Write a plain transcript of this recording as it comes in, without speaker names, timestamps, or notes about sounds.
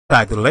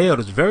The layout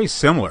is very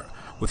similar,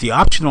 with the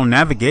optional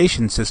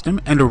navigation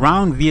system and a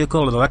round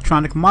vehicle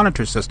electronic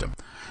monitor system,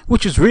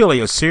 which is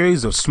really a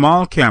series of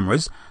small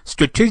cameras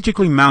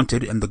strategically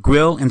mounted in the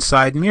grille and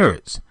side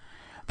mirrors.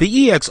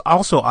 The EX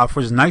also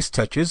offers nice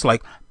touches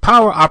like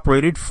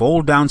power-operated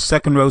fold-down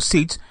second-row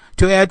seats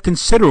to add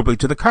considerably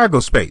to the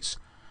cargo space.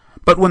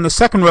 But when the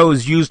second row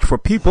is used for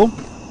people,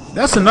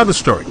 that's another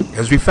story,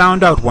 as we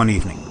found out one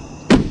evening.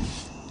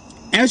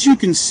 As you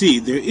can see,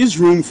 there is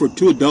room for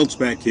 2 adults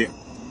back here,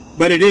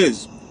 but it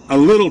is a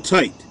little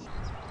tight.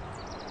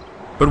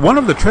 But one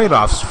of the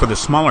trade-offs for the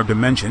smaller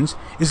dimensions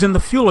is in the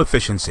fuel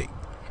efficiency.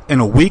 In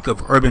a week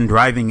of urban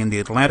driving in the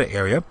Atlanta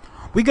area,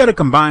 we got a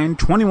combined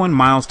 21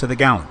 miles to the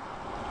gallon.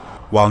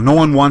 While no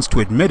one wants to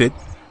admit it,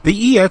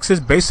 the EX is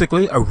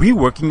basically a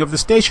reworking of the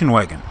station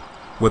wagon,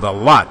 with a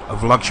lot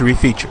of luxury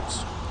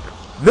features.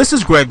 This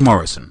is Greg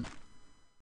Morrison.